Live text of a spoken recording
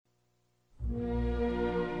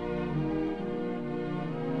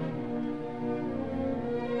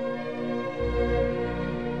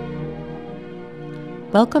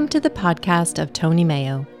Welcome to the podcast of Tony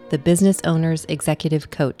Mayo, the Business Owner's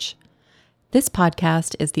Executive Coach. This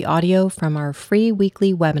podcast is the audio from our free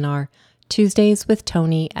weekly webinar, Tuesdays with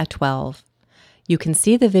Tony at 12. You can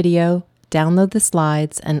see the video, download the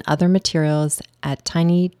slides, and other materials at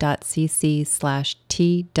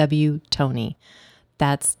tiny.cc/twtony.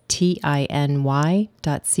 That's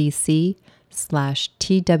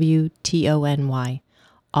tiny.cc/twtony,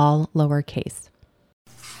 all lowercase.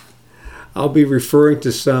 I'll be referring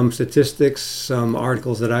to some statistics, some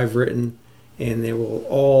articles that I've written, and they will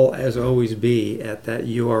all, as always, be at that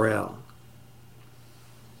URL.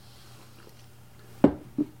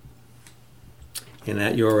 And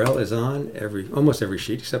that URL is on almost every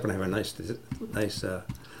sheet, except when I have a nice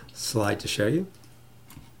slide to show you.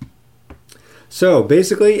 So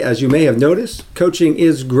basically, as you may have noticed, coaching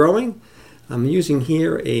is growing. I'm using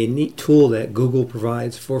here a neat tool that Google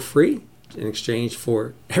provides for free in exchange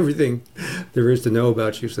for everything there is to know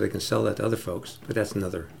about you so they can sell that to other folks, but that's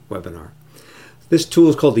another webinar. This tool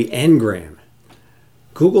is called the Ngram.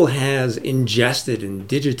 Google has ingested and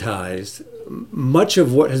digitized much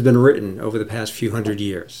of what has been written over the past few hundred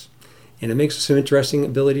years, and it makes some interesting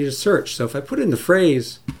ability to search. So if I put in the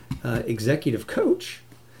phrase executive coach,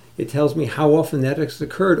 it tells me how often that has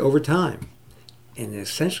occurred over time, and it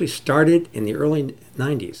essentially started in the early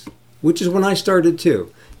 90s, which is when I started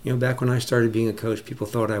too. You know, back when I started being a coach, people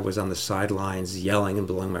thought I was on the sidelines yelling and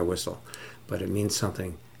blowing my whistle. But it means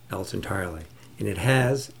something else entirely. And it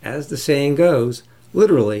has, as the saying goes,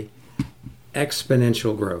 literally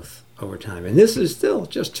exponential growth over time. And this is still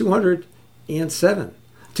just 2007.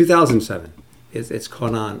 It's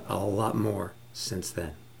caught on a lot more since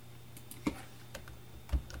then.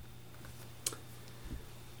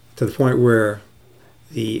 To the point where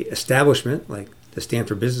the establishment, like the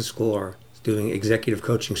Stanford Business School, are doing executive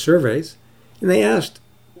coaching surveys, and they asked,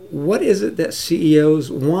 what is it that CEOs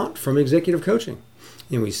want from executive coaching?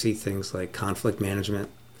 And we see things like conflict management,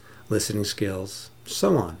 listening skills,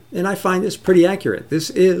 so on. And I find this pretty accurate. This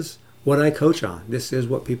is what I coach on. This is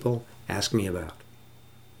what people ask me about.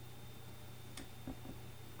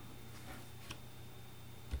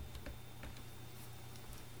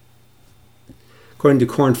 According to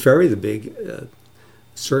Korn Ferry, the big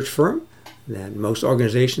search firm, that most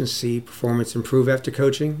organizations see performance improve after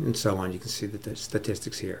coaching, and so on. You can see the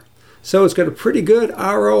statistics here. So it's got a pretty good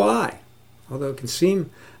ROI, although it can seem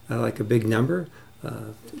like a big number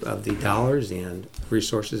of the dollars and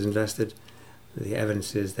resources invested. The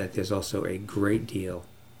evidence is that there's also a great deal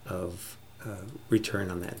of return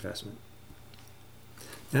on that investment.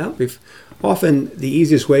 Now, often the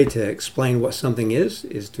easiest way to explain what something is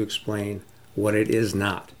to explain what it is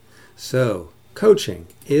not. So coaching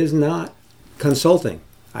is not consulting.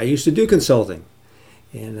 I used to do consulting,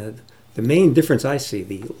 and the main difference I see,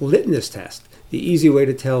 the litmus test, the easy way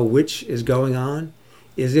to tell which is going on,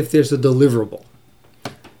 is if there's a deliverable.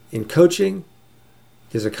 In coaching,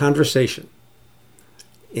 there's a conversation.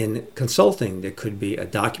 In consulting, there could be a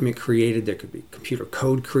document created, there could be computer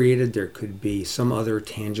code created, there could be some other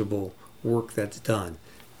tangible work that's done.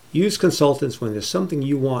 Use consultants when there's something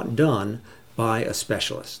you want done by a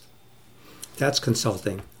specialist. That's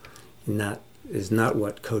consulting, and that is not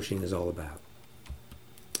what coaching is all about.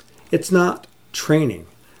 It's not training.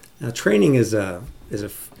 Now, training is a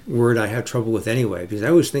word I have trouble with anyway, because I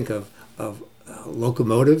always think of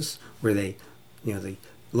locomotives where the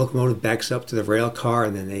locomotive backs up to the rail car,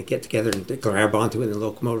 and then they get together and they grab onto it, and the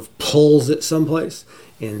locomotive pulls it someplace,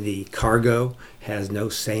 and the cargo has no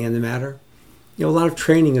say in the matter. You know, a lot of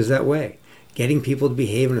training is that way, getting people to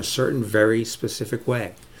behave in a certain very specific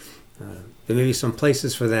way. There may be some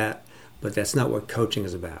places for that, but that's not what coaching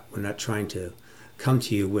is about. We're not trying to come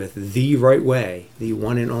to you with the right way, the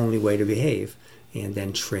one and only way to behave, and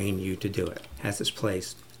then train you to do it. It has its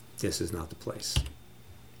place. This is not the place.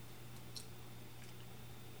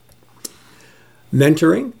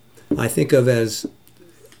 Mentoring, I think of as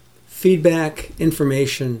feedback,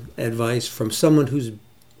 information, advice from someone who's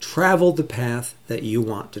traveled the path that you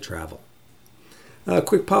want to travel. A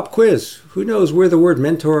quick pop quiz. Who knows where the word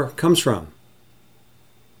mentor comes from?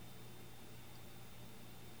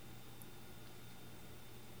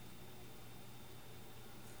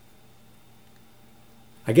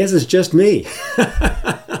 I guess it's just me.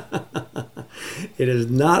 It is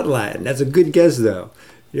not Latin. That's a good guess, though.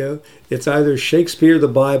 You know, it's either Shakespeare, the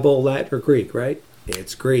Bible, Latin, or Greek, right?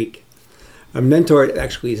 It's Greek. A mentor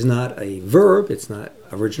actually is not a verb. It's not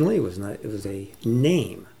originally. It was a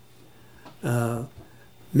name.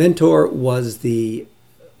 Mentor was the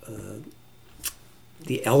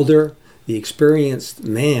elder, the experienced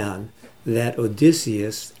man that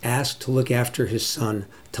Odysseus asked to look after his son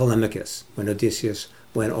Telemachus when Odysseus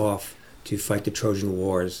went off to fight the Trojan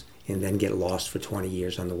Wars and then get lost for 20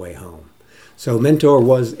 years on the way home. So mentor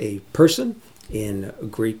was a person in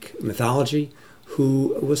Greek mythology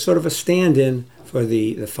who was sort of a stand-in for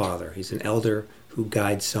the father. He's an elder who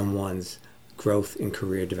guides someone's growth and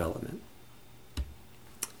career development.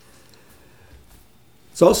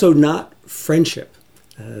 It's also not friendship.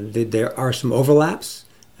 There are some overlaps.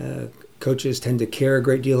 Coaches tend to care a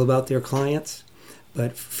great deal about their clients,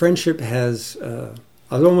 but friendship has,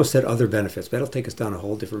 I've almost said other benefits, but that'll take us down a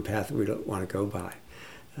whole different path that we don't want to go by.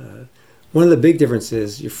 One of the big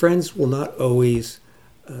differences is your friends will not always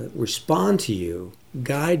respond to you,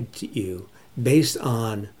 guide to you based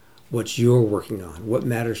on what you're working on, what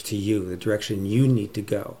matters to you, the direction you need to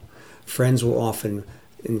go. Friends will often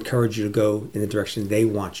encourage you to go in the direction they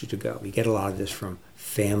want you to go. You get a lot of this from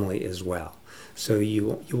family as well. So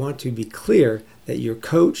you want to be clear that your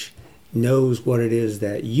coach knows what it is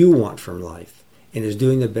that you want from life and is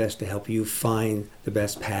doing the best to help you find the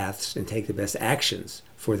best paths and take the best actions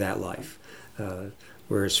for that life.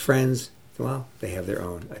 Whereas friends, well, they have their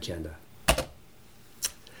own agenda.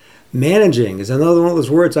 Managing is another one of those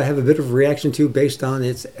words I have a bit of a reaction to based on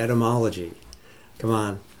its etymology. Come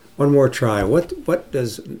on, one more try. What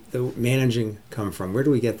does the managing come from? Where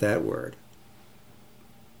do we get that word?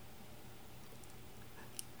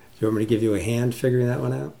 Do you want me to give you a hand figuring that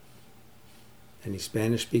one out? Any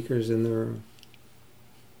Spanish speakers in the room?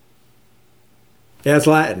 Yeah, it's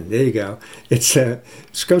Latin. There you go. It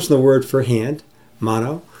comes from the word for hand,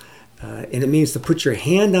 mano, and it means to put your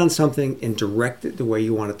hand on something and direct it the way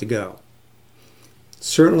you want it to go.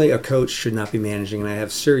 Certainly a coach should not be managing, and I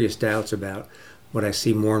have serious doubts about what I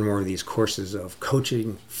see more and more of these courses of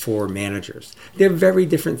coaching for managers. They're very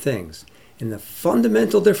different things. And the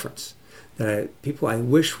fundamental difference that people I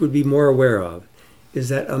wish would be more aware of is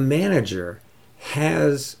that a manager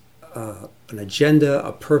has an agenda,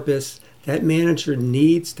 a purpose. That manager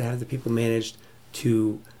needs to have the people managed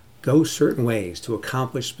to go certain ways, to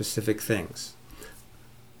accomplish specific things.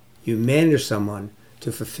 You manage someone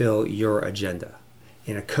to fulfill your agenda.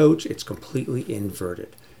 In a coach, it's completely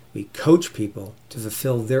inverted. We coach people to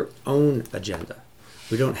fulfill their own agenda.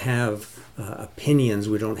 We don't have opinions.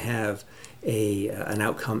 We don't have an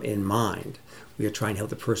outcome in mind. We are trying to help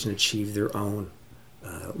the person achieve their own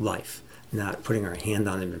life, not putting our hand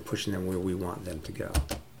on them and pushing them where we want them to go.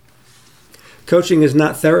 Coaching is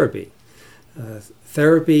not therapy.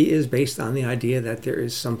 Therapy is based on the idea that there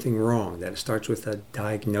is something wrong, that it starts with a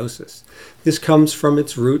diagnosis. This comes from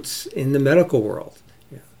its roots in the medical world.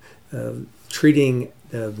 Treating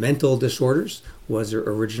the mental disorders was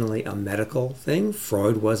originally a medical thing.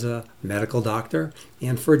 Freud was a medical doctor.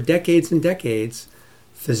 And for decades and decades,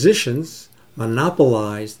 physicians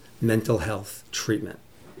monopolized mental health treatment.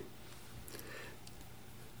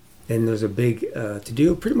 Then there's a big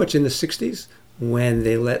to-do pretty much in the 60s when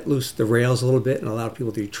they let loose the rails a little bit and allowed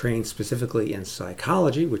people to be trained specifically in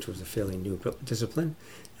psychology, which was a fairly new discipline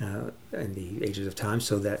in the ages of time,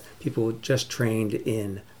 so that people just trained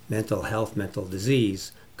in mental health, mental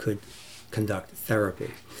disease could conduct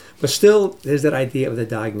therapy. But still, there's that idea of the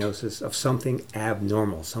diagnosis of something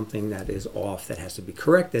abnormal, something that is off, that has to be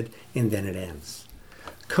corrected, and then it ends.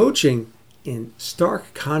 Coaching, in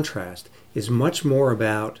stark contrast, is much more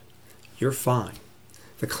about you're fine.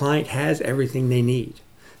 The client has everything they need.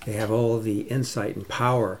 They have all of the insight and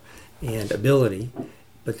power and ability,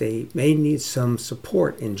 but they may need some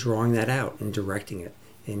support in drawing that out and directing it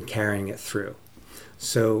and carrying it through.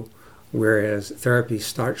 So whereas therapy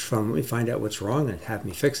starts from, let me find out what's wrong and have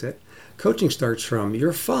me fix it, coaching starts from,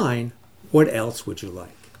 you're fine, what else would you like?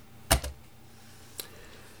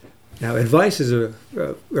 Now, advice is a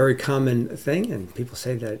very common thing, and people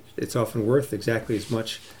say that it's often worth exactly as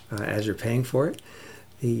much as you're paying for it.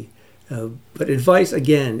 But advice,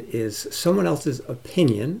 again, is someone else's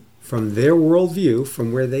opinion from their worldview,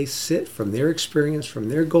 from where they sit, from their experience, from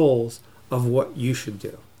their goals of what you should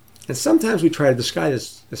do. And sometimes we try to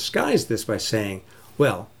disguise this by saying,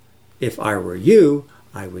 well, if I were you,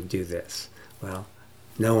 I would do this. Well,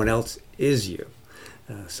 no one else is you.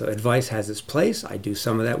 So advice has its place. I do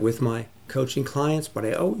some of that with my coaching clients, but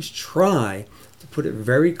I always try to put it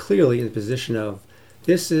very clearly in the position of,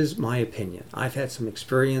 this is my opinion. I've had some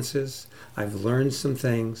experiences. I've learned some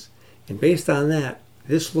things. And based on that,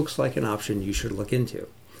 this looks like an option you should look into.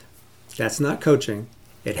 That's not coaching.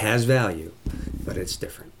 It has value, but it's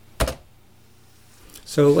different.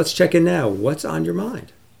 So let's check in now. What's on your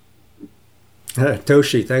mind?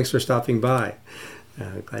 Toshi, thanks for stopping by.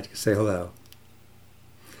 Glad you could say hello.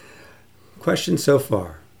 Questions so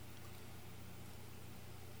far?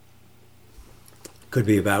 Could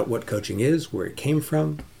be about what coaching is, where it came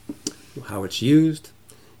from, how it's used,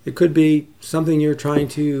 It could be something you're trying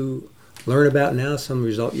to learn about now, some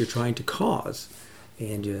result you're trying to cause.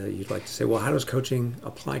 And you'd like to say, well, how does coaching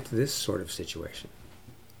apply to this sort of situation?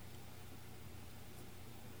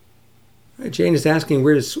 Right, Jane is asking,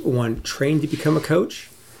 where does one train to become a coach?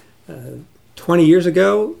 20 years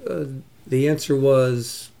ago, the answer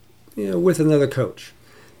was, with another coach.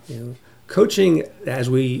 Coaching, as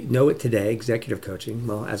we know it today, executive coaching,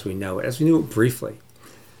 well, as we knew it briefly,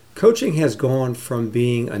 coaching has gone from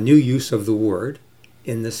being a new use of the word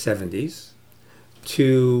in the 70s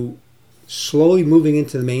to slowly moving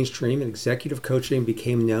into the mainstream, and executive coaching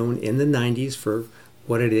became known in the 90s for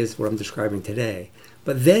what it is, what I'm describing today.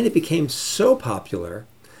 But then it became so popular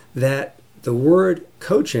that the word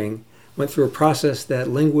coaching went through a process that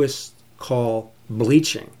linguists call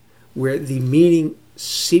bleaching, where the meaning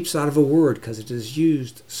seeps out of a word because it is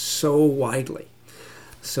used so widely.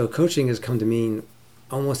 So coaching has come to mean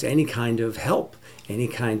almost any kind of help, any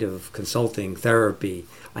kind of consulting, therapy.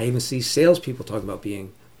 I even see salespeople talking about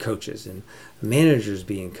being coaches and managers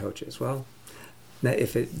being coaches. Well,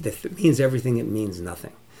 if it means everything, it means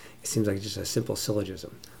nothing. It seems like just a simple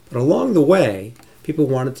syllogism. But along the way, people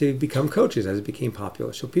wanted to become coaches as it became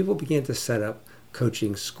popular. So people began to set up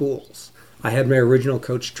coaching schools. I had my original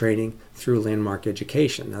coach training through Landmark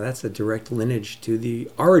Education. Now that's a direct lineage to the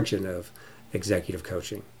origin of executive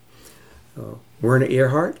coaching. Werner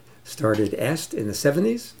Erhard started EST in the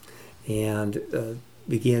 70s and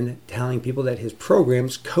began telling people that his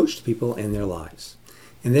programs coached people in their lives.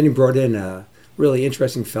 And then he brought in a really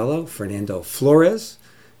interesting fellow, Fernando Flores,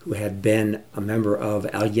 who had been a member of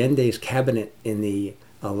Allende's cabinet in the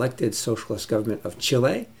elected socialist government of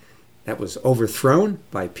Chile. That was overthrown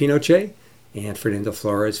by Pinochet, and Fernando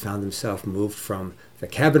Flores found himself moved from the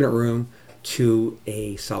cabinet room to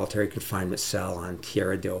a solitary confinement cell on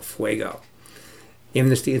Tierra del Fuego.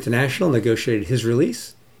 Amnesty International negotiated his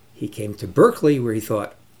release. He came to Berkeley, where he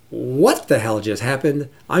thought, what the hell just happened?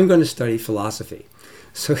 I'm going to study philosophy.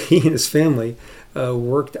 So he and his family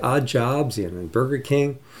worked odd jobs in Burger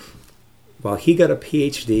King while he got a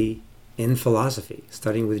PhD in philosophy,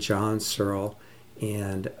 studying with John Searle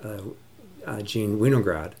and Gene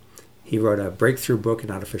Winograd. He wrote a breakthrough book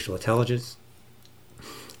in artificial intelligence,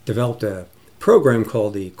 developed a program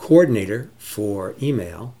called the Coordinator for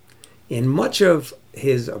email, and much of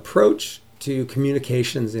his approach to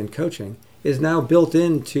communications and coaching is now built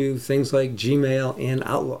into things like Gmail and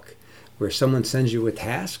Outlook, where someone sends you a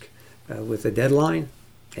task with a deadline.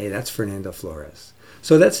 Hey, that's Fernando Flores.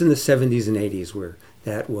 So that's in the 70s and 80s where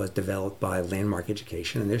that was developed by Landmark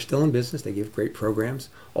Education, and they're still in business. They give great programs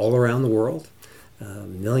all around the world.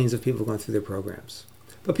 Millions of people going through their programs.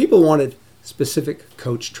 But people wanted specific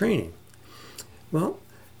coach training. Well,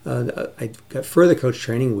 I got further coach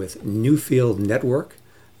training with Newfield Network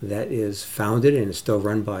that is founded and is still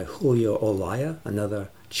run by Julio Olaya, another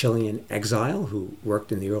Chilean exile who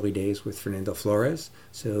worked in the early days with Fernando Flores.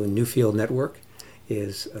 So Newfield Network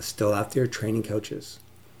is still out there training coaches.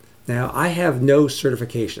 Now, I have no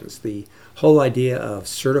certifications. The whole idea of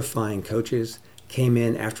certifying coaches came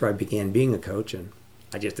in after I began being a coach, and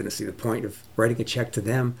I just didn't see the point of writing a check to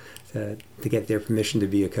them to get their permission to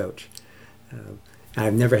be a coach.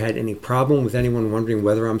 I've never had any problem with anyone wondering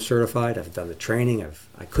whether I'm certified. I've done the training.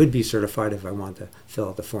 I could be certified if I want to fill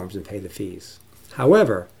out the forms and pay the fees.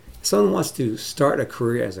 However, if someone wants to start a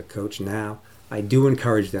career as a coach now, I do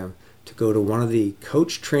encourage them to go to one of the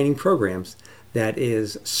coach training programs that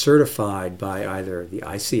is certified by either the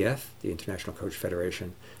ICF, the International Coach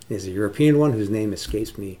Federation. There's a European one whose name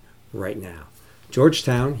escapes me right now.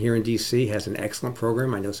 Georgetown here in DC has an excellent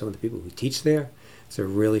program. I know some of the people who teach there. It's a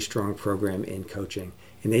really strong program in coaching,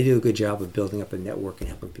 and they do a good job of building up a network and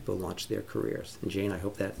helping people launch their careers. And Jane, I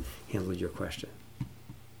hope that handled your question.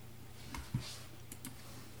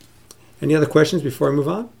 Any other questions before I move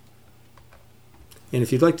on? And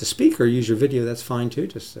if you'd like to speak or use your video, that's fine too.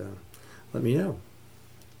 Just let me know.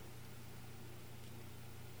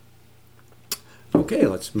 Okay,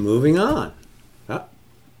 let's moving on. All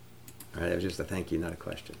right, that was just a thank you, not a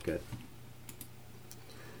question. Good.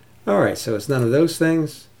 All right, so it's none of those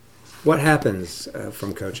things. What happens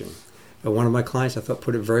from coaching? One of my clients, I thought,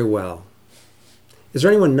 put it very well. Is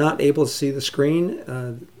there anyone not able to see the screen?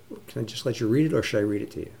 Can I just let you read it, or should I read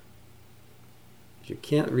it to you? If you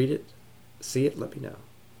can't read it, see it, let me know.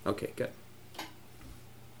 Okay, good.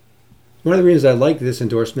 One of the reasons I like this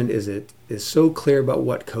endorsement is it is so clear about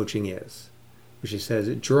what coaching is. Which he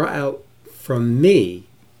says, draw out from me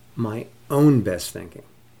my own best thinking.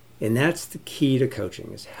 And that's the key to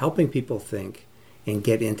coaching, is helping people think and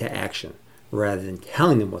get into action rather than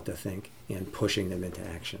telling them what to think and pushing them into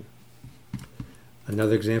action.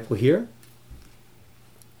 Another example here.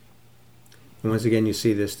 And once again, you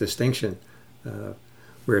see this distinction.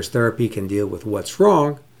 Whereas therapy can deal with what's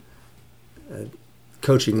wrong,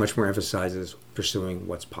 coaching much more emphasizes pursuing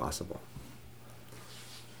what's possible.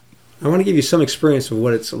 I want to give you some experience of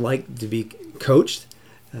what it's like to be coached.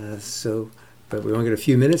 But we only got a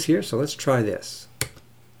few minutes here, so let's try this.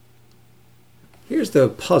 Here's the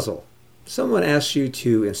puzzle. Someone asks you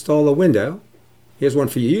to install a window. Here's one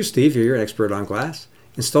for you, Steve. You're an expert on glass.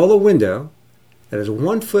 Install a window that is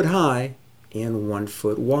 1 foot high and 1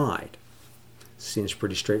 foot wide. Seems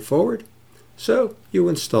pretty straightforward. So you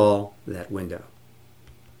install that window.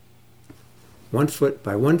 1 foot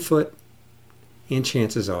by 1 foot, and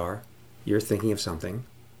chances are you're thinking of something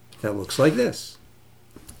that looks like this.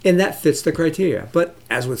 And that fits the criteria. But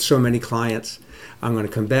as with so many clients, I'm going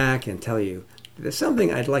to come back and tell you there's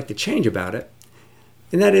something I'd like to change about it.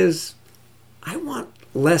 And that is, I want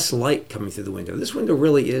less light coming through the window. This window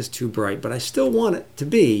really is too bright, but I still want it to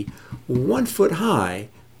be 1 foot high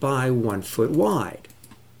by 1 foot wide.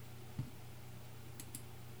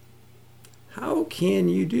 How can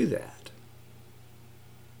you do that?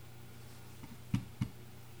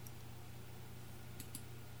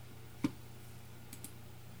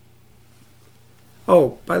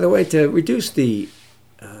 Oh, by the way, to reduce the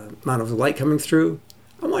amount of light coming through,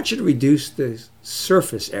 I want you to reduce the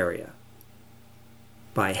surface area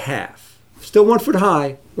by half. Still 1 foot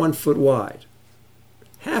high, 1 foot wide.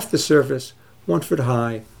 Half the surface, 1 foot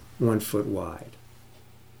high, 1 foot wide.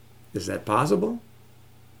 Is that possible?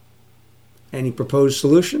 Any proposed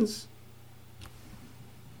solutions?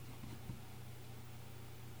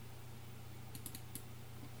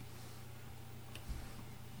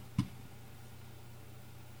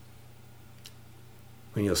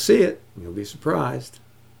 When you'll see it, you'll be surprised.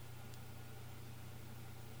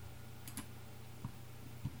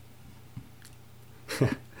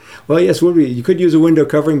 Well, yes, you could use a window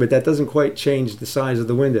covering, but that doesn't quite change the size of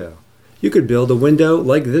the window. You could build a window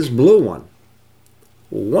like this blue one.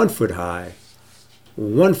 1 foot high,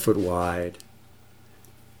 1 foot wide,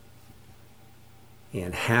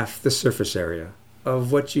 and half the surface area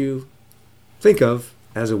of what you think of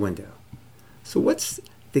as a window. So what's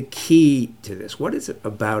the key to this? What is it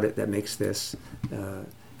about it that makes this an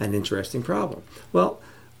interesting problem? Well,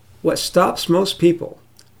 what stops most people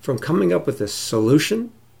from coming up with a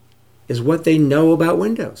solution is what they know about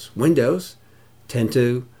windows. Windows tend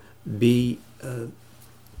to be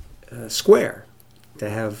square, to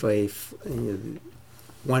have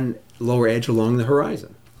one lower edge along the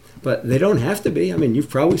horizon. But they don't have to be. I mean, you've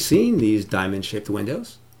probably seen these diamond-shaped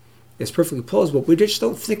windows. It's perfectly plausible. We just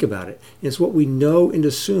don't think about it. It's what we know and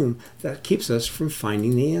assume that keeps us from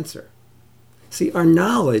finding the answer. See, our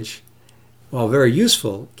knowledge, while very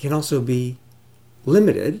useful, can also be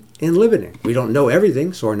limited and limiting. We don't know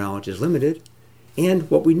everything, so our knowledge is limited. And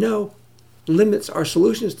what we know limits our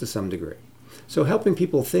solutions to some degree. So helping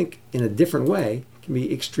people think in a different way can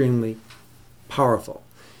be extremely powerful.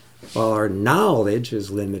 While our knowledge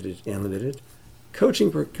is limited and limited,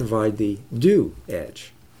 coaching can provide the do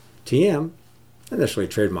edge. TM, not necessarily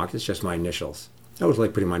trademarked, it's just my initials. I always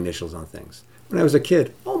like putting my initials on things. When I was a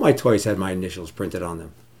kid, all my toys had my initials printed on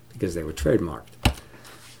them because they were trademarked.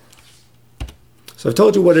 So I've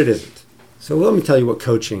told you what it isn't. So let me tell you what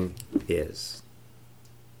coaching is.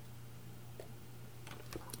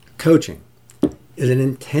 Coaching is an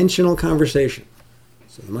intentional conversation.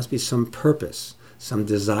 So there must be some purpose, some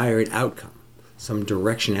desired outcome, some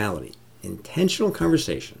directionality. Intentional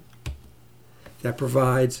conversation that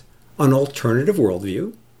provides an alternative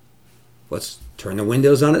worldview. Let's turn the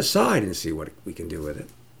windows on its side and see what we can do with it.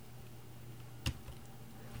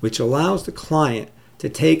 Which allows the client to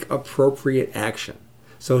take appropriate action.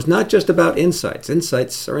 So it's not just about insights.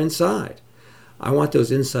 Insights are inside. I want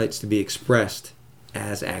those insights to be expressed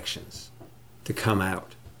as actions, to come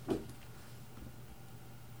out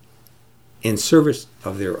in service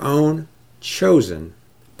of their own chosen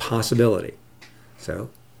possibility. So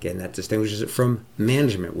again, that distinguishes it from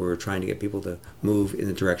management, where we're trying to get people to move in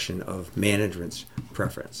the direction of management's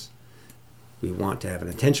preference. We want to have an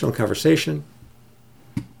intentional conversation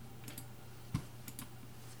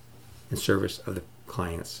in service of the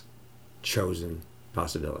client's chosen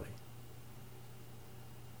possibility.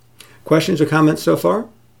 Questions or comments so far? All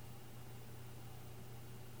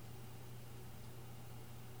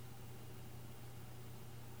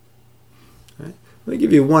right. Let me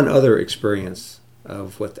give you one other experience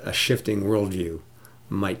of what a shifting worldview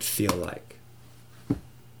might feel like.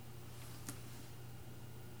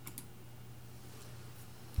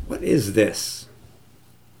 What is this?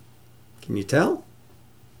 Can you tell?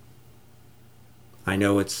 I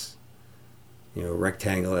know it's a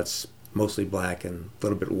rectangle that's mostly black and a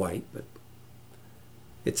little bit white, but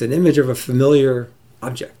It's an image of a familiar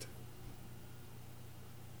object.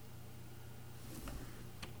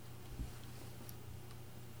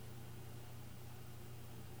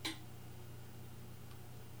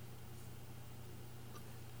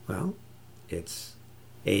 Well, it's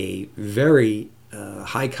a very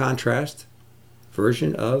high contrast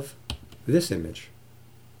version of this image.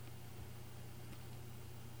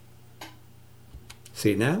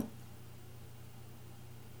 See it now?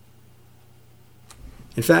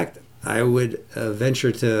 In fact, I would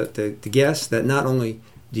venture to guess that not only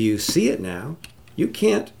do you see it now, you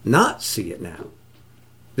can't not see it now.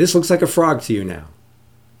 This looks like a frog to you now.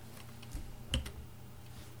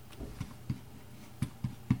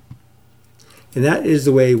 And that is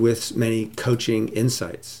the way with many coaching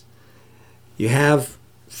insights. You have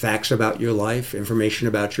facts about your life, information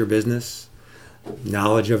about your business,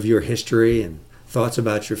 knowledge of your history, and thoughts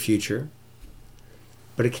about your future.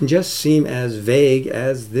 But it can just seem as vague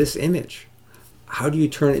as this image. How do you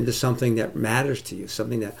turn it into something that matters to you,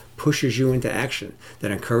 something that pushes you into action,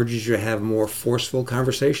 that encourages you to have more forceful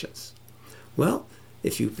conversations? Well,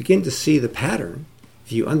 if you begin to see the pattern,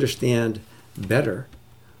 if you understand better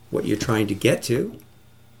what you're trying to get to,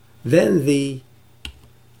 then the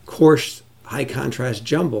coarse, high contrast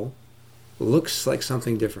jumble looks like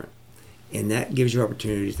something different. And that gives you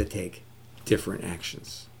opportunities to take different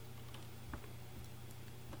actions.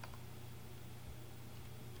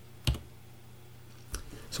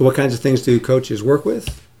 So what kinds of things do coaches work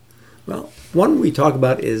with? Well, one we talk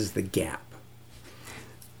about is the gap.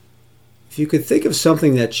 If you could think of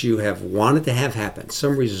something that you have wanted to have happen,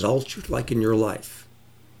 some results you'd like in your life,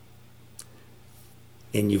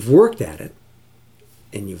 and you've worked at it,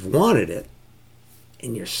 and you've wanted it,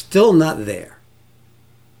 and you're still not there.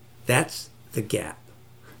 That's the gap.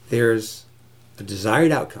 There's a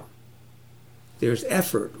desired outcome. There's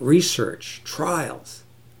effort, research, trials,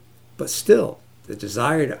 but still, the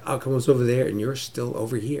desired outcome was over there, and you're still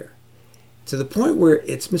over here. To the point where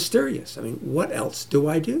it's mysterious. I mean, what else do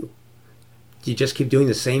I do? Do you just keep doing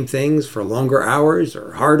the same things for longer hours,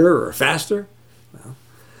 or harder, or faster? Well,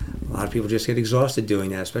 a lot of people just get exhausted doing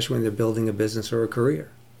that, especially when they're building a business or a career.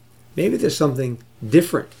 Maybe there's something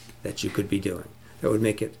different that you could be doing that would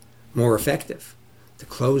make it more effective to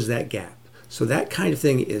close that gap. So that kind of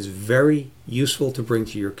thing is very useful to bring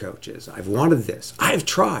to your coaches. I've wanted this. I've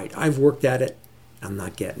tried. I've worked at it. I'm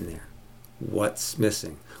not getting there. What's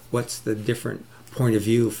missing? What's the different point of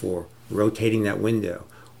view for rotating that window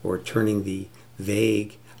or turning the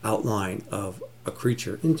vague outline of a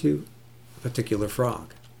creature into a particular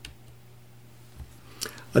frog?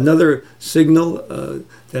 Another signal that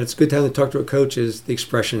it's a good time to talk to a coach is the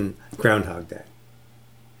expression Groundhog Day.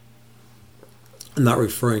 I'm not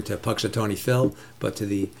referring to Punxsutawney Phil, but to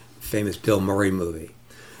the famous Bill Murray movie,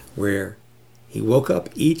 where he woke up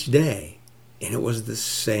each day and it was the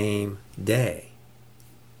same day,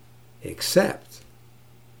 except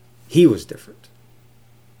he was different.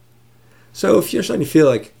 So if you're starting to feel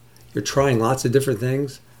like you're trying lots of different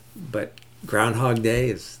things, but Groundhog Day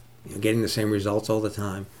is getting the same results all the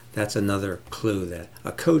time, that's another clue that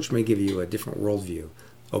a coach may give you a different worldview,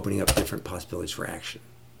 opening up different possibilities for action.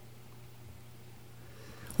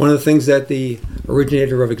 One of the things that the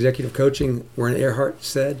originator of executive coaching, Warren Earhart,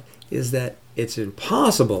 said is that it's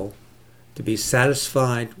impossible to be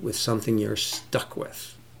satisfied with something you're stuck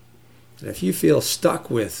with. And if you feel stuck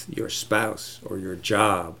with your spouse or your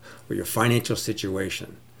job or your financial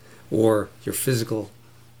situation or your physical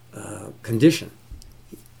condition,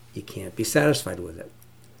 you can't be satisfied with it.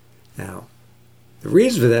 Now, the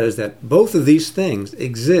reason for that is that both of these things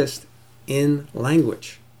exist in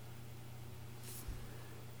language.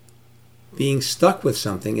 Being stuck with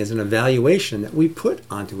something is an evaluation that we put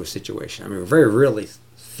onto a situation. I mean, we're very rarely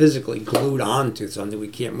physically glued onto something we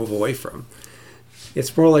can't move away from.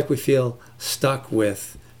 It's more like we feel stuck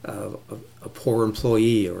with a poor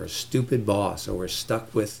employee or a stupid boss, or we're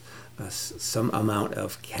stuck with some amount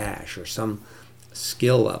of cash or some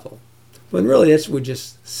skill level. When really we're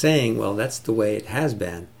just saying, well, that's the way it has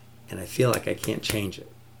been, and I feel like I can't change it.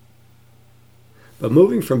 But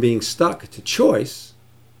moving from being stuck to choice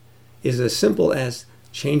is as simple as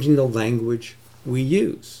changing the language we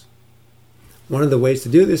use. One of the ways to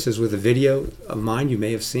do this is with a video of mine you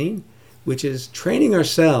may have seen, which is training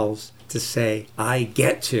ourselves to say, I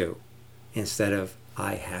get to, instead of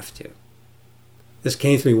I have to. This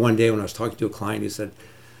came to me one day when I was talking to a client who said,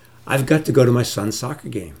 I've got to go to my son's soccer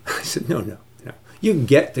game. I said, no. You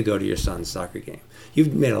get to go to your son's soccer game.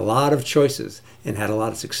 You've made a lot of choices and had a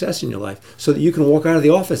lot of success in your life so that you can walk out of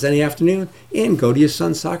the office any afternoon and go to your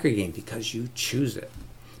son's soccer game because you choose it.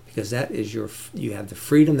 Because that is you have the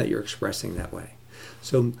freedom that you're expressing that way.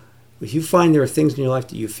 So if you find there are things in your life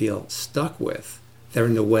that you feel stuck with that are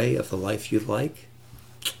in the way of the life you'd like,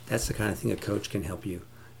 that's the kind of thing a coach can help you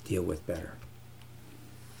deal with better.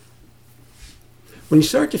 When you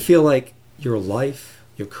start to feel like your life,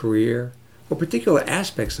 your career, or particular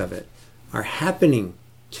aspects of it are happening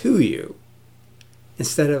to you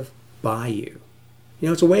instead of by you.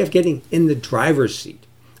 It's a way of getting in the driver's seat,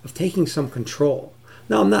 of taking some control.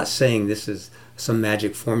 Now, I'm not saying this is some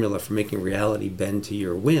magic formula for making reality bend to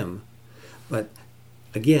your whim, but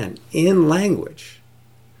again, in language,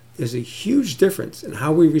 there's a huge difference in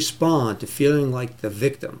how we respond to feeling like the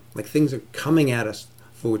victim, like things are coming at us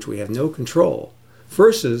for which we have no control,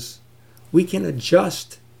 versus we can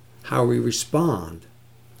adjust how we respond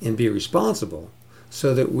and be responsible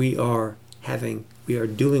so that we are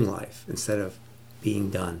doing life instead of being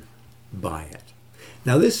done by it.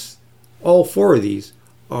 Now all four of these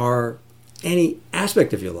are any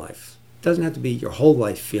aspect of your life. It doesn't have to be your whole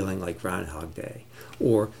life feeling like Groundhog Day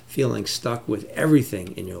or feeling stuck with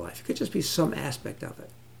everything in your life. It could just be some aspect of it.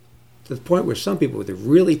 To the point where some people that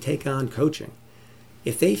really take on coaching,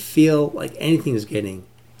 if they feel like anything is getting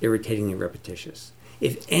irritating and repetitious,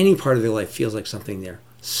 if any part of their life feels like something they're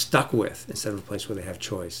stuck with instead of a place where they have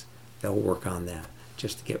choice, they'll work on that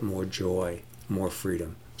just to get more joy, more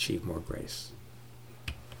freedom, achieve more grace.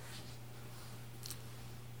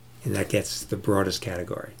 And that gets the broadest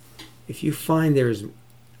category. If you find there's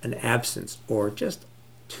an absence or just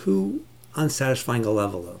too unsatisfying a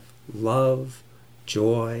level of love,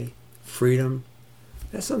 joy, freedom,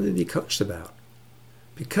 that's something to be coached about.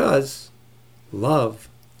 Because love,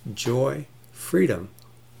 joy, freedom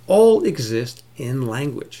all exist in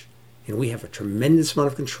language. And we have a tremendous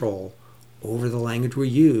amount of control over the language we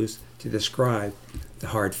use to describe the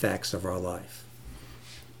hard facts of our life.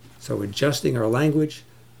 So adjusting our language,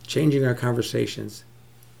 changing our conversations,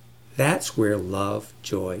 that's where love,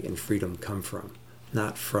 joy, and freedom come from,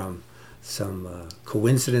 not from some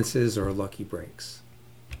coincidences or lucky breaks.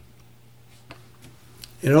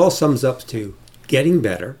 And it all sums up to getting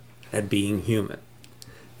better at being human.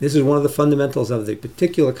 This is one of the fundamentals of the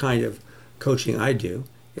particular kind of coaching I do.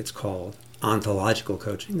 It's called ontological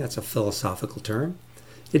coaching. That's a philosophical term.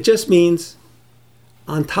 It just means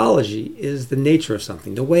ontology is the nature of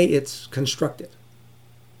something, the way it's constructed.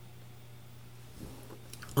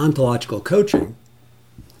 Ontological coaching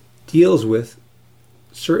deals with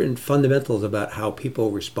certain fundamentals about how people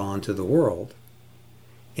respond to the world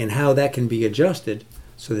and how that can be adjusted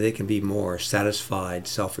so that they can be more satisfied,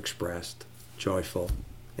 self-expressed, joyful,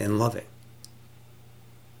 and loving.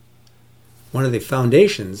 One of the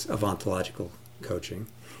foundations of ontological coaching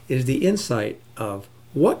is the insight of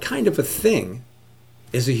what kind of a thing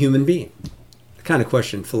is a human being? The kind of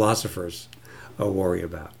question philosophers worry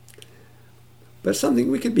about. But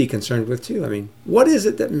something we could be concerned with too. I mean, what is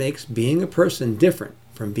it that makes being a person different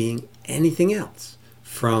from being anything else?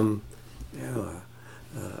 From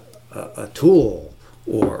a tool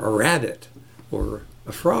or a rabbit or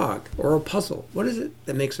a frog or a puzzle. What is it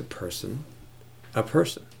that makes a person a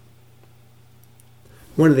person?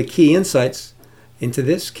 One of the key insights into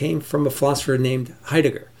this came from a philosopher named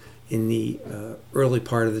Heidegger in the early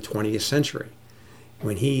part of the 20th century,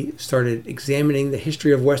 when he started examining the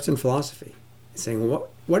history of Western philosophy, saying,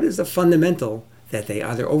 what is the fundamental that they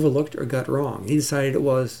either overlooked or got wrong? He decided it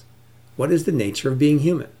was, what is the nature of being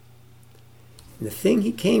human? And the thing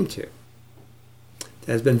he came to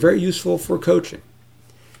that has been very useful for coaching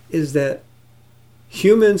is that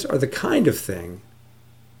humans are the kind of thing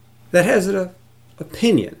that has an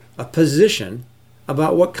opinion, a position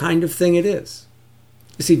about what kind of thing it is.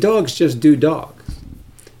 You see, dogs just do dogs,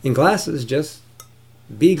 and glasses just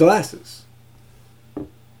be glasses.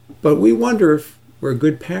 But we wonder if we're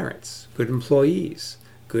good parents, good employees,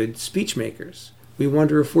 good speech makers. We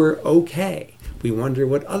wonder if we're okay. We wonder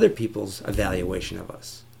what other people's evaluation of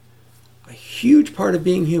us. A huge part of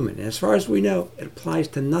being human, and as far as we know, it applies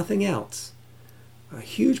to nothing else. A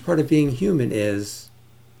huge part of being human is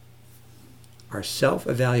our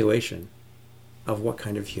self-evaluation of what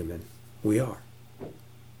kind of human we are.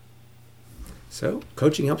 So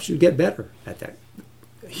coaching helps you get better at that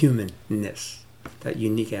humanness, that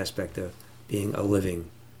unique aspect of being a living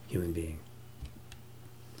human being.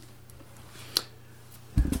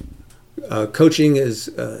 Coaching has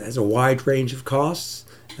a wide range of costs.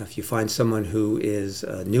 If you find someone who is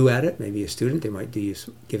new at it, maybe a student, they might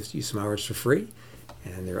give you some hours for free.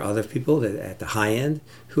 And there are other people that at the high end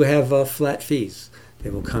who have flat fees. They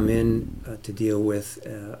will come in to deal with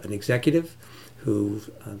an executive who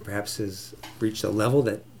perhaps has reached a level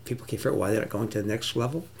that people can't figure out why they're not going to the next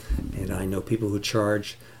level. And I know people who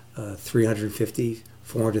charge $350,000,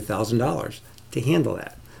 $400,000 to handle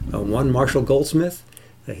that. One Marshall Goldsmith,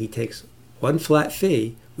 he takes one flat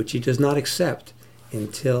fee, which he does not accept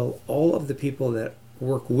until all of the people that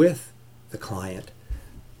work with the client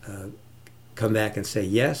come back and say,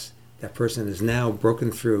 yes, that person is now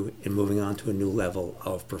broken through and moving on to a new level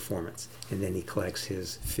of performance. And then he collects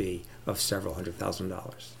his fee of several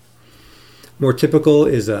 $100,000. More typical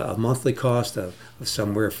is a monthly cost of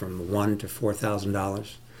somewhere from $1,000 to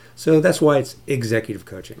 $4,000. So that's why it's executive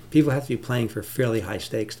coaching. People have to be playing for fairly high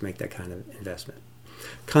stakes to make that kind of investment.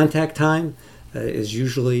 Contact time is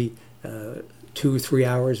usually 2 or 3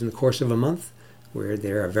 hours in the course of a month, where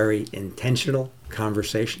there are very intentional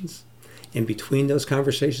conversations. In between those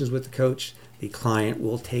conversations with the coach, the client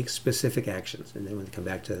will take specific actions. And then when they come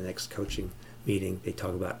back to the next coaching meeting, they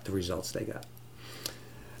talk about the results they got.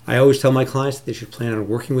 I always tell my clients that they should plan on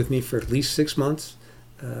working with me for at least 6 months,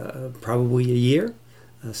 probably a year.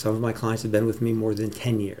 Some of my clients have been with me more than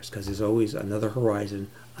 10 years because there's always another horizon,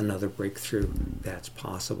 another breakthrough that's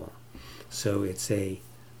possible. So it's a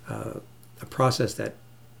process that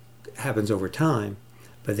happens over time,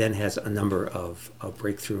 but then has a number of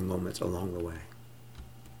breakthrough moments along the way.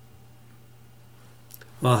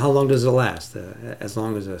 Well, how long does it last? As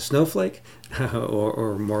long as a snowflake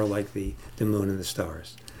or more like the moon and the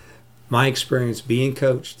stars? My experience being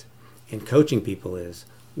coached and coaching people is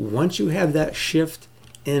once you have that shift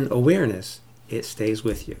in awareness, it stays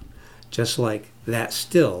with you. Just like that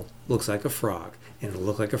still looks like a frog, and it'll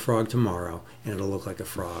look like a frog tomorrow, and it'll look like a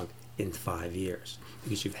frog in 5 years.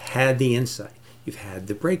 Because you've had the insight, you've had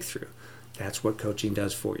the breakthrough. That's what coaching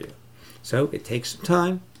does for you. So it takes some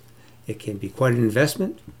time. It can be quite an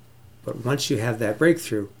investment, but once you have that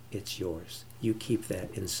breakthrough, it's yours. You keep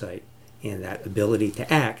that insight and that ability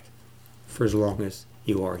to act for as long as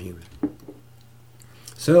you are human.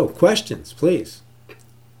 So, questions, please.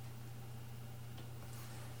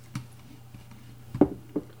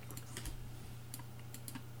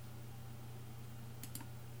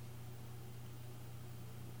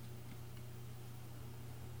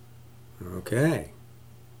 Okay.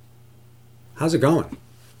 How's it going?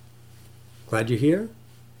 Glad you're here?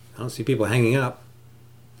 I don't see people hanging up.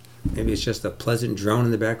 Maybe it's just a pleasant drone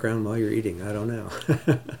in the background while you're eating. I don't know.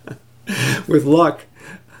 With luck,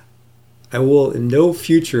 I will, in no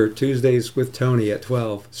future Tuesdays with Tony at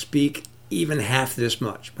 12, speak even half this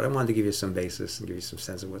much. But I wanted to give you some basis and give you some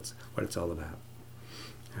sense of what it's all about.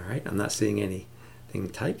 All right? I'm not seeing anything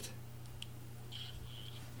typed.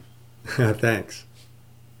 Thanks.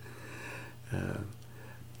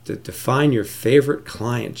 To define your favorite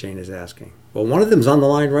client, Jane is asking. Well, one of them's on the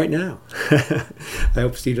line right now. I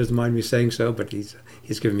hope Steve doesn't mind me saying so, but he's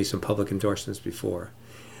given me some public endorsements before.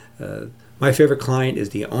 My favorite client is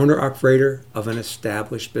the owner-operator of an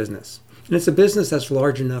established business. And it's a business that's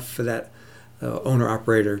large enough for that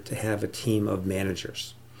owner-operator to have a team of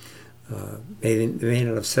managers. They may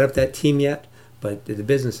not have set up that team yet, but the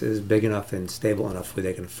business is big enough and stable enough where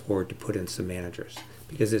they can afford to put in some managers.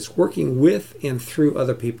 Because it's working with and through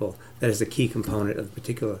other people that is the key component of the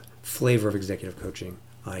particular flavor of executive coaching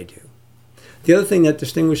I do. The other thing that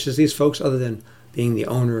distinguishes these folks, other than being the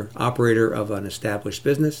owner-operator of an established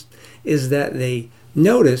business, is that they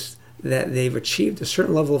notice that they've achieved a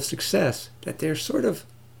certain level of success that they're sort of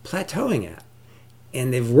plateauing at.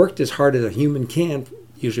 And they've worked as hard as a human can,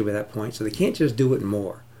 usually by that point, so they can't just do it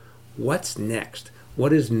more. What's next?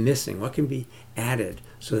 What is missing? What can be added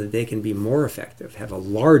so that they can be more effective, have a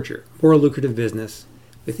larger, more lucrative business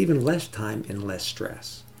with even less time and less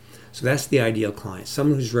stress? So that's the ideal client,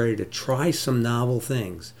 someone who's ready to try some novel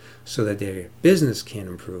things so that their business can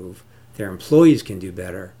improve, their employees can do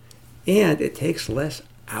better, and it takes less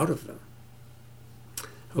out of them.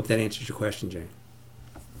 Hope that answers your question, Jane.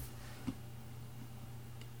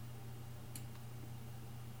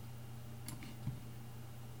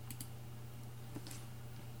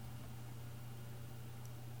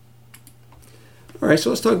 All right,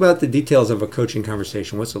 so let's talk about the details of a coaching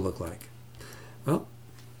conversation. What's it look like? Well,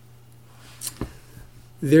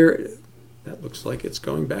 that looks like it's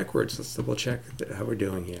going backwards. Let's double check how we're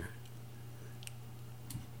doing here.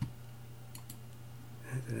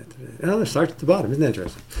 Oh, it starts at the bottom. Isn't that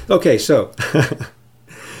interesting? Okay, so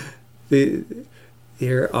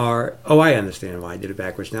I understand why I did it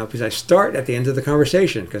backwards now, because I start at the end of the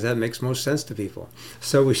conversation, because that makes most sense to people.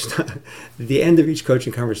 So we start at the end of each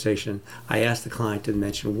coaching conversation. I ask the client to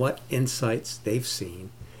mention what insights they've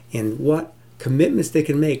seen and what commitments they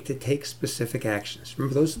can make to take specific actions.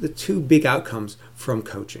 Remember, those are the two big outcomes from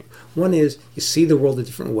coaching. One is you see the world a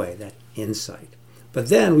different way, that insight. But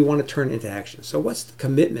then we want to turn it into action. So what's the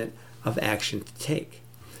commitment of action to take?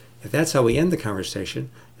 If that's how we end the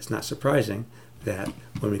conversation, it's not surprising that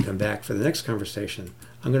when we come back for the next conversation,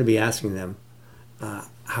 I'm going to be asking them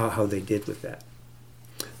how they did with that.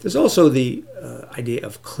 There's also the idea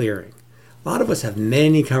of clearing. A lot of us have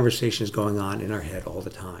many conversations going on in our head all the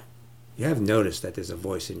time. You have noticed that there's a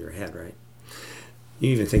voice in your head, right? You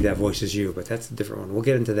even think that voice is you, but that's a different one. We'll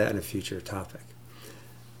get into that in a future topic.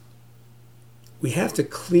 We have to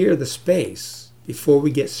clear the space before we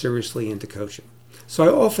get seriously into coaching. So I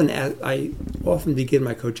often begin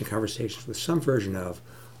my coaching conversations with some version of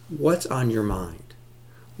what's on your mind?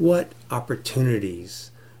 What opportunities,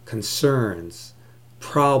 concerns,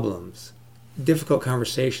 problems, difficult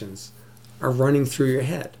conversations are running through your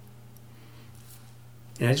head?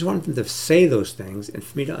 And I just want them to say those things and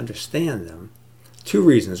for me to understand them. Two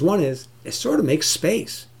reasons. One is it sort of makes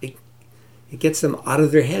space. It gets them out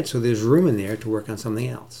of their head so there's room in there to work on something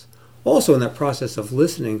else. Also, in that process of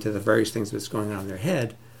listening to the various things that's going on in their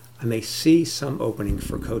head, I may see some opening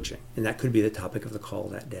for coaching, and that could be the topic of the call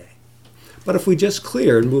that day. But if we just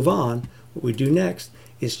clear and move on, what we do next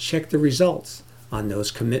is check the results on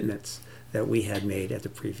those commitments that we had made at the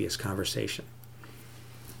previous conversation.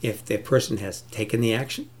 If the person has taken the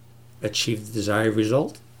action, achieved the desired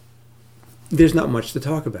result, there's not much to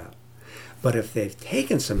talk about. But if they've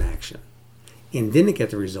taken some action and didn't get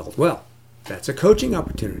the result, well, that's a coaching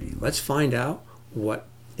opportunity. Let's find out what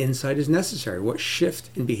insight is necessary, what shift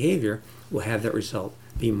in behavior will have that result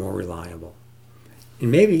be more reliable.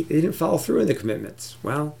 And maybe they didn't follow through on the commitments.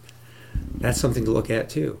 Well, that's something to look at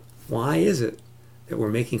too. Why is it that we're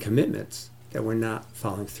making commitments that we're not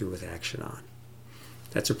following through with action on?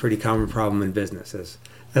 That's a pretty common problem in business.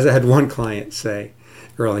 As I had one client say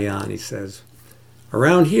early on, he says,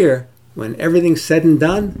 around here, when everything's said and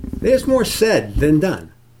done, there's more said than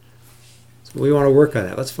done. So we want to work on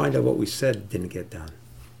that. Let's find out what we said didn't get done.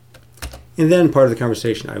 And then part of the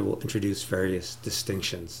conversation, I will introduce various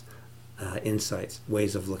distinctions, insights,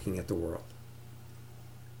 ways of looking at the world.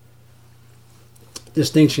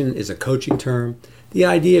 Distinction is a coaching term. The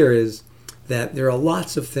idea is that there are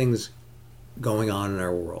lots of things going on in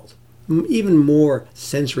our world, even more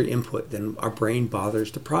sensory input than our brain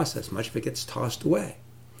bothers to process. Much of it gets tossed away.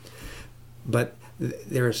 But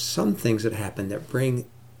there are some things that happen that bring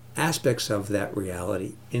aspects of that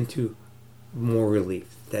reality into more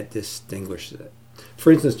relief, that distinguishes it.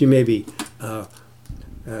 For instance, you may be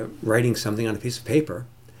writing something on a piece of paper,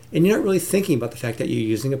 and you're not really thinking about the fact that you're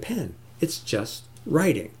using a pen. It's just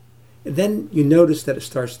writing. And then you notice that it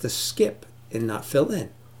starts to skip and not fill in.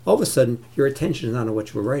 All of a sudden, your attention is not on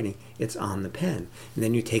what you were writing, it's on the pen. And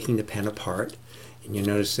then you're taking the pen apart, and you're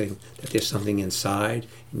noticing that there's something inside,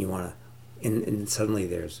 and you want to, and suddenly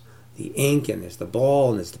there's the ink, and there's the ball,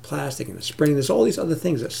 and there's the plastic, and the spring. There's all these other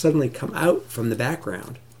things that suddenly come out from the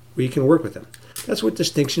background where you can work with them. That's what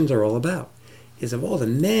distinctions are all about, is of all the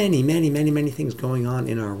many, many, many, many things going on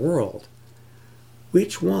in our world,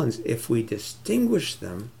 which ones, if we distinguish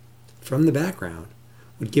them from the background,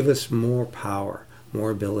 would give us more power, more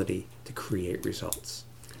ability to create results.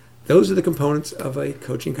 Those are the components of a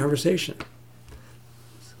coaching conversation.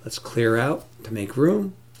 Let's clear out to make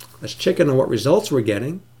room. Let's check in on what results we're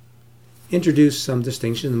getting, introduce some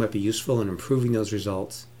distinctions that might be useful in improving those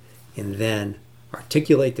results, and then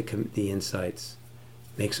articulate the insights,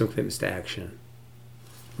 make some commitments to action,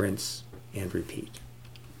 rinse, and repeat.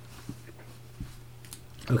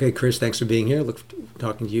 Okay, Chris, thanks for being here. Look forward to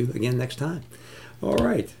talking to you again next time. All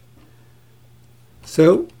right.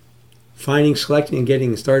 So, finding, selecting, and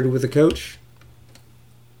getting started with a coach.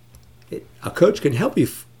 A coach can help you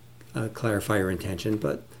clarify your intention,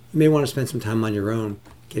 but you may want to spend some time on your own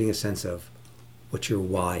getting a sense of what your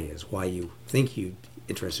why is, why you think you're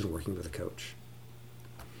interested in working with a coach.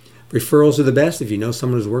 Referrals are the best. If you know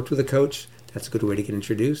someone who's worked with a coach, that's a good way to get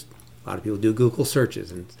introduced. A lot of people do Google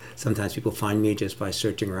searches, and sometimes people find me just by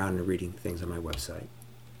searching around and reading things on my website.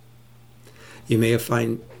 You may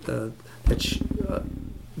find that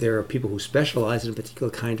there are people who specialize in a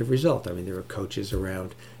particular kind of result. I mean, there are coaches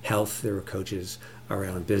around health, there are coaches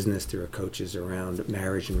around business, there are coaches around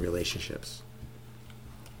marriage and relationships.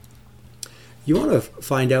 You want to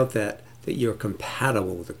find out that you're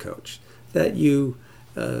compatible with a coach, that you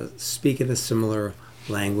speak in a similar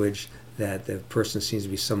language, that the person seems to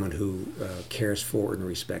be someone who cares for and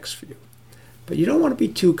respects for you. But you don't want to be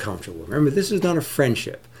too comfortable. Remember, this is not a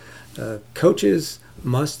friendship. Coaches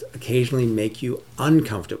must occasionally make you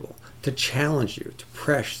uncomfortable, to challenge you, to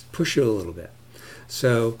push you a little bit.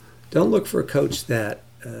 So don't look for a coach that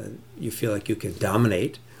you feel like you can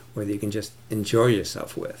dominate or that you can just enjoy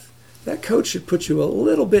yourself with. That coach should put you a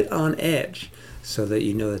little bit on edge so that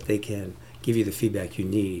you know that they can give you the feedback you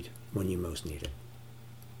need when you most need it.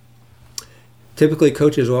 Typically,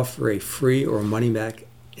 coaches offer a free or money-back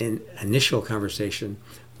initial conversation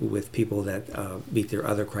with people that meet their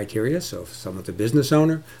other criteria. So if someone's a business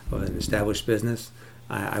owner or an established business,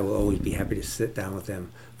 I will always be happy to sit down with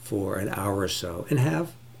them for an hour or so and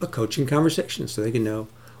have a coaching conversation so they can know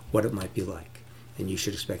what it might be like. And you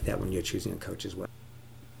should expect that when you're choosing a coach as well.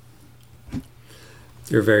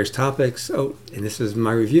 There are various topics. Oh, and this is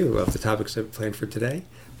my review of the topics I've planned for today.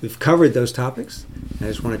 We've covered those topics. I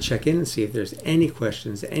just want to check in and see if there's any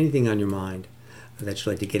questions, anything on your mind that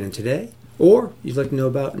you'd like to get in today or you'd like to know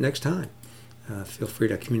about next time. Feel free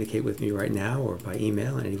to communicate with me right now or by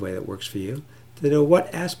email in any way that works for you to know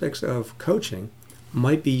what aspects of coaching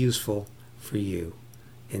might be useful for you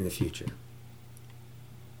in the future.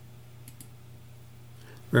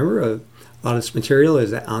 Remember, a lot of this material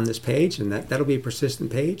is on this page, and that'll be a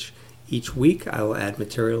persistent page. Each week I will add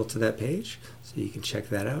material to that page, so you can check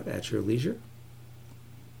that out at your leisure.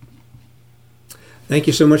 Thank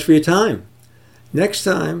you so much for your time. Next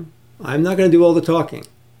time, I'm not going to do all the talking,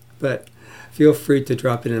 but feel free to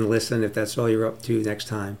drop in and listen if that's all you're up to next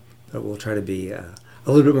time. But we'll try to be a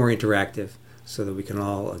little bit more interactive so that we can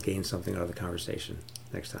all gain something out of the conversation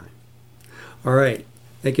next time. All right.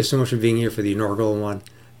 Thank you so much for being here for the inaugural one.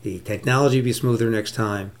 The technology will be smoother next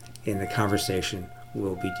time, and the conversation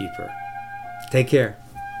will be deeper. Take care.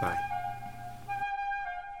 Bye.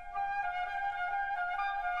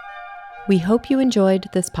 We hope you enjoyed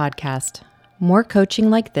this podcast. More coaching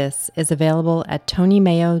like this is available at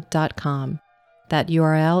tonymayo.com. That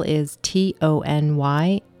URL is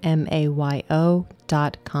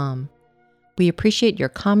tonymayo.com. We appreciate your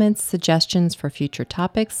comments, suggestions for future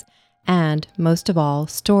topics, and, most of all,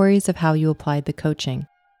 stories of how you applied the coaching.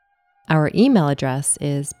 Our email address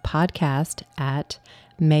is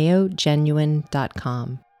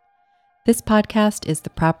podcast@mayogenuine.com. This podcast is the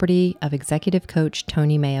property of executive coach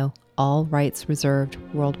Tony Mayo, all rights reserved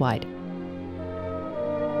worldwide.